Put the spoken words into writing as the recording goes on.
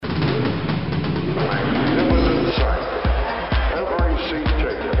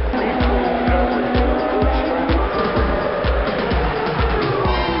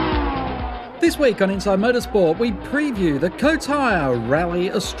This week on Inside Motorsport, we preview the Coates Hire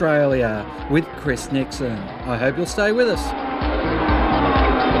Rally Australia with Chris Nixon. I hope you'll stay with us.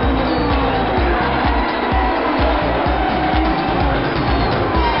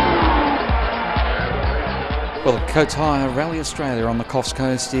 Well, the Coates Hire Rally Australia on the Coffs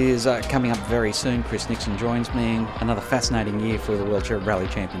Coast is coming up very soon. Chris Nixon joins me in another fascinating year for the World Rally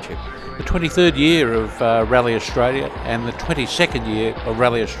Championship. The 23rd year of Rally Australia and the 22nd year of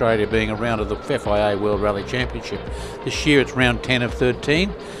Rally Australia being a round of the FIA World Rally Championship. This year it's round 10 of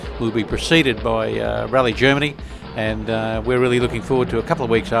 13. We'll be preceded by Rally Germany, and we're really looking forward to a couple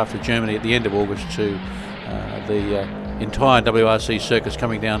of weeks after Germany at the end of August to the entire WRC circus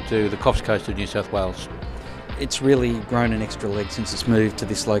coming down to the Coffs Coast of New South Wales. It's really grown an extra leg since it's moved to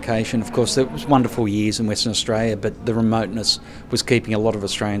this location. Of course, it was wonderful years in Western Australia, but the remoteness was keeping a lot of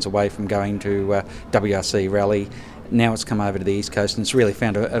Australians away from going to WRC Rally. Now it's come over to the East Coast and it's really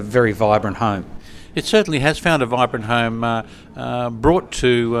found a very vibrant home. It certainly has found a vibrant home, brought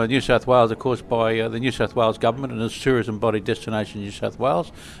to New South Wales, of course, by the New South Wales government and its tourism body Destination New South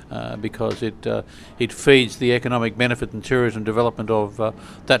Wales, because it feeds the economic benefit and tourism development of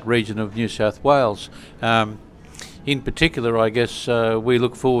that region of New South Wales. In particular, I guess we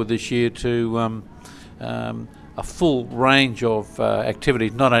look forward this year to a full range of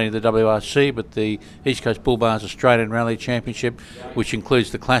activities, not only the WRC but the East Coast Bull Bars Australian Rally Championship, which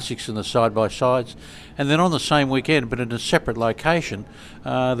includes the classics and the side-by-sides. And then on the same weekend, but in a separate location,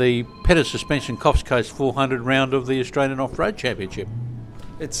 the Pettis Suspension Coffs Coast 400 round of the Australian Off-Road Championship.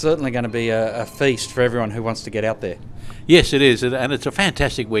 It's certainly going to be a feast for everyone who wants to get out there. Yes, it is, and it's a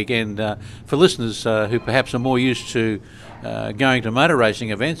fantastic weekend for listeners who perhaps are more used to going to motor racing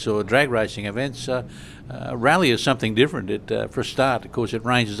events or drag racing events. Rally is something different. For a start, of course, it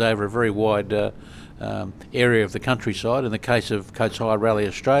ranges over a very wide area of the countryside. In the case of Coates Hire Rally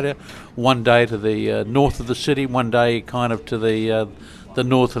Australia, one day to the north of the city, one day kind of to the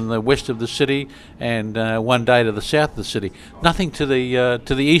north and the west of the city, and one day to the south of the city. Nothing to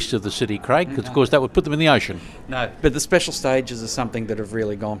the east of the city, Craig, because of course that would put them in the ocean. No, but the special stages are something that have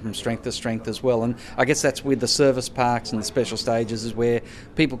really gone from strength to strength as well, and I guess that's with the service parks and the special stages is where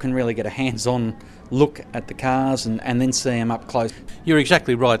people can really get a hands-on look at the cars and then see them up close. You're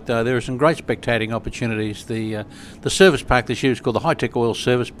exactly right. There are some great spectating opportunities. The service park this year is called the High Tech Oil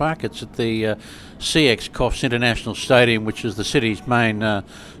Service Park. It's at the CX Coffs International Stadium, which is the city's main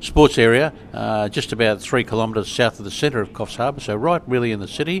sports area, just about 3 kilometres south of the centre of Coffs Harbour, so right really in the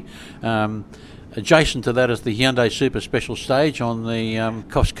city. Adjacent to that is the Hyundai Super Special Stage on the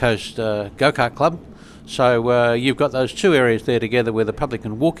Coffs Coast Go-Kart Club. So you've got those two areas there together where the public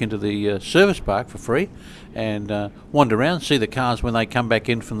can walk into the service park for free and wander around, see the cars when they come back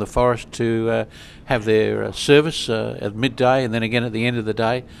in from the forest to have their service at midday and then again at the end of the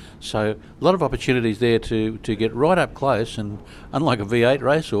day. So a lot of opportunities there to get right up close, and unlike a V8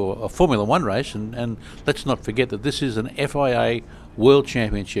 race or a Formula One race, and let's not forget that this is an FIA World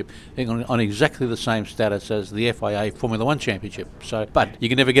Championship on exactly the same status as the FIA Formula One Championship. So, but you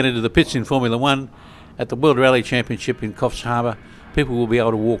can never get into the pits in Formula One. At the World Rally Championship in Coffs Harbour, people will be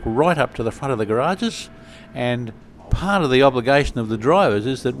able to walk right up to the front of the garages, and part of the obligation of the drivers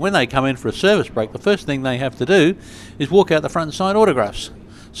is that when they come in for a service break, the first thing they have to do is walk out the front and sign autographs.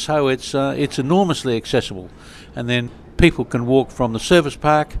 So it's enormously accessible, and then people can walk from the service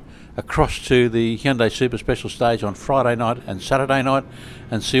park across to the Hyundai Super Special Stage on Friday night and Saturday night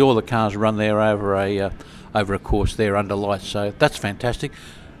and see all the cars run there over a course there under lights. So that's fantastic.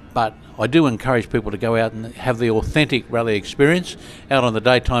 But I do encourage people to go out and have the authentic rally experience out on the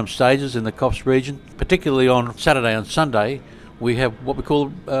daytime stages in the Coffs region. Particularly on Saturday and Sunday, we have what we call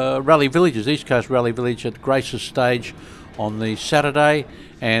rally villages, East Coast Rally Village at Grace's Stage on the Saturday,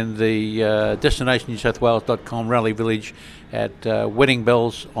 and the DestinationNewSouthWales.com Rally Village at Wedding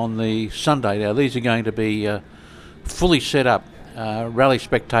Bells on the Sunday. Now these are going to be fully set up rally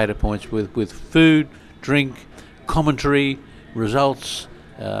spectator points with food, drink, commentary, results,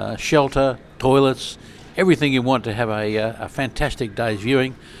 shelter, toilets, everything you want to have a fantastic day's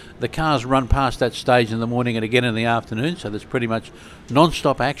viewing. The cars run past that stage in the morning and again in the afternoon, so there's pretty much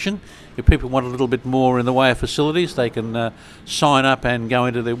non-stop action. If people want a little bit more in the way of facilities, they can sign up and go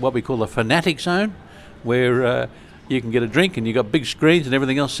into what we call the Fanatic Zone, where you can get a drink and you've got big screens and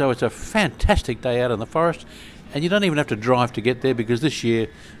everything else. So it's a fantastic day out in the forest. And you don't even have to drive to get there, because this year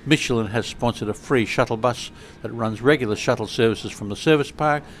Michelin has sponsored a free shuttle bus that runs regular shuttle services from the service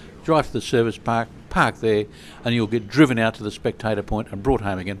park. Drive to the service park, park there, and you'll get driven out to the spectator point and brought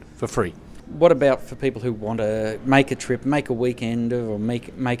home again for free. What about for people who want to make a trip, make a weekend or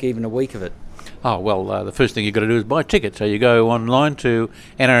make even a week of it? Oh, well, the first thing you've got to do is buy a ticket. So you go online to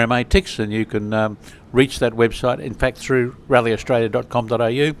NRMA Ticks and you can reach that website, in fact, through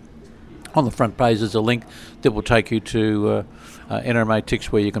rallyaustralia.com.au. On the front page there's a link that will take you to NRMA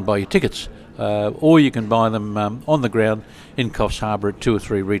Ticks where you can buy your tickets. Or you can buy them on the ground in Coffs Harbour at 2 or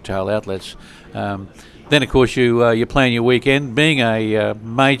 3 retail outlets. Then, of course, you plan your weekend. Being a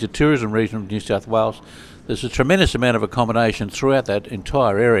major tourism region of New South Wales, there's a tremendous amount of accommodation throughout that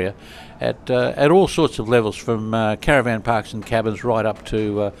entire area at all sorts of levels, from caravan parks and cabins right up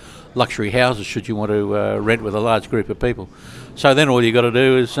to luxury houses, should you want to rent with a large group of people. So then all you've got to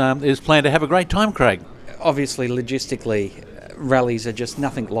do is plan to have a great time, Craig. Obviously, logistically, rallies are just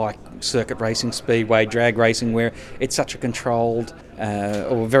nothing like circuit racing, speedway, drag racing, where it's such a controlled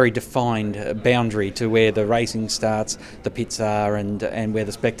or very defined boundary to where the racing starts, the pits are, and where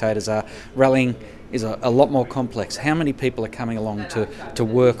the spectators are. Rallying is a lot more complex. How many people are coming along to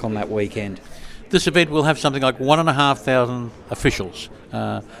work on that weekend? This event will have something like 1,500 officials.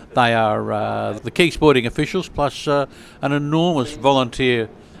 They are the key sporting officials, plus an enormous volunteer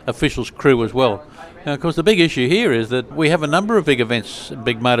officials crew as well. Now, of course, the big issue here is that we have a number of big events,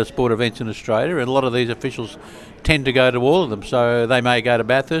 big motorsport events in Australia, and a lot of these officials tend to go to all of them. So they may go to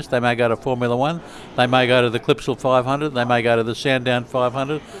Bathurst, they may go to Formula One, they may go to the Clipsal 500, they may go to the Sandown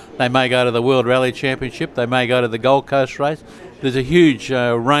 500, they may go to the World Rally Championship, they may go to the Gold Coast race. There's a huge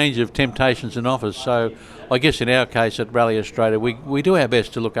range of temptations and offers. So I guess in our case at Rally Australia, we do our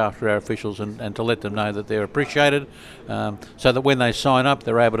best to look after our officials and to let them know that they're appreciated, so that when they sign up,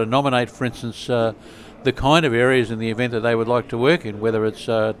 they're able to nominate, for instance, the kind of areas in the event that they would like to work in, whether it's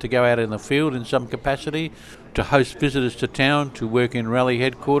to go out in the field in some capacity, to host visitors to town, to work in rally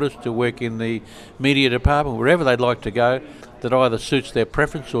headquarters, to work in the media department, wherever they'd like to go, that either suits their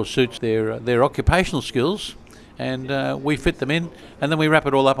preference or suits their occupational skills. And we fit them in, and then we wrap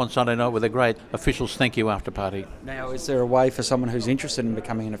it all up on Sunday night with a great officials thank you after party. Now, is there a way for someone who's interested in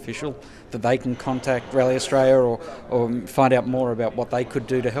becoming an official that they can contact Rally Australia or find out more about what they could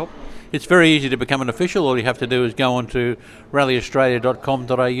do to help? It's very easy to become an official. All you have to do is go on to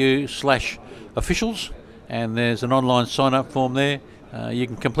rallyaustralia.com.au/officials, and there's an online sign-up form there. You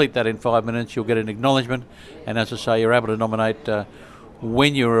can complete that in 5 minutes. You'll get an acknowledgement, and as I say, you're able to nominate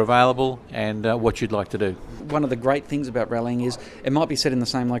when you're available and what you'd like to do. One of the great things about rallying is it might be set in the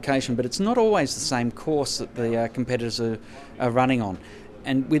same location, but it's not always the same course that the competitors are running on.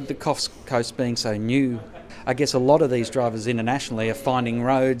 And with the Coffs Coast being so new, I guess a lot of these drivers internationally are finding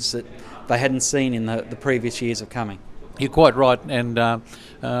roads that they hadn't seen in the previous years of coming. You're quite right, and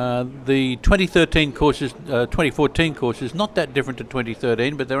the 2013 courses, 2014 course is not that different to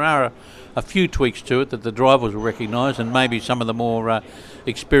 2013, but there are a few tweaks to it that the drivers will recognise, and maybe some of the more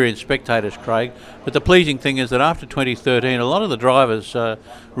experienced spectators, Craig. But the pleasing thing is that after 2013, a lot of the drivers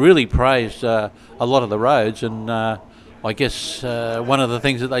really praised a lot of the roads, and I guess one of the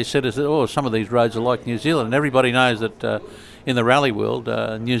things that they said is that, some of these roads are like New Zealand, and everybody knows that in the rally world,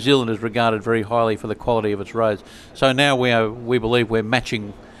 New Zealand is regarded very highly for the quality of its roads. So now we believe we're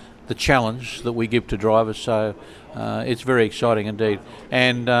matching the challenge that we give to drivers, so it's very exciting indeed.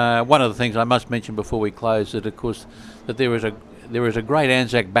 And one of the things I must mention before we close, that of course that there is a great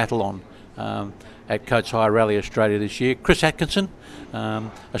Anzac battle on at Coates Hire Rally Australia this year. Chris Atkinson,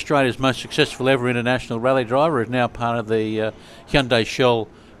 Australia's most successful ever international rally driver, is now part of the Hyundai Shell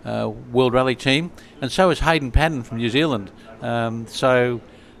World Rally team, and so is Hayden Padden from New Zealand. So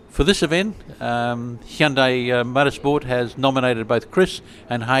for this event, Hyundai Motorsport has nominated both Chris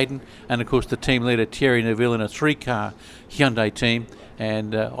and Hayden, and of course the team leader Thierry Neuville in a 3-car Hyundai team,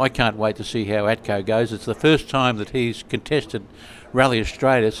 and I can't wait to see how Atco goes. It's the first time that he's contested Rally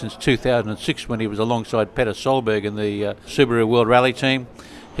Australia since 2006, when he was alongside Peter Solberg in the Subaru World Rally team.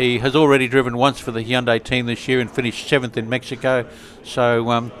 He has already driven once for the Hyundai team this year and finished 7th in Mexico,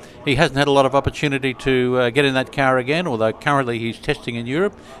 so he hasn't had a lot of opportunity to get in that car again, although currently he's testing in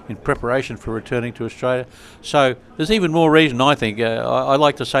Europe in preparation for returning to Australia. So there's even more reason, I think. I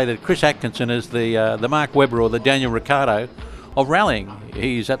like to say that Chris Atkinson is the Mark Webber or the Daniel Ricciardo of rallying.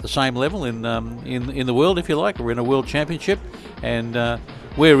 He's at the same level in the world, if you like. We're in a world championship, and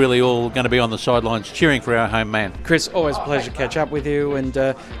we're really all going to be on the sidelines cheering for our home man. Chris, always a pleasure to catch up with you, and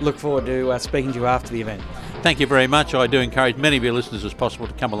look forward to speaking to you after the event. Thank you very much. I do encourage many of your listeners as possible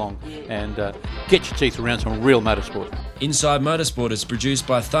to come along and get your teeth around some real motorsport. Inside Motorsport is produced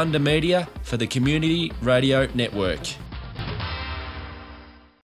by Thunder Media for the Community Radio Network.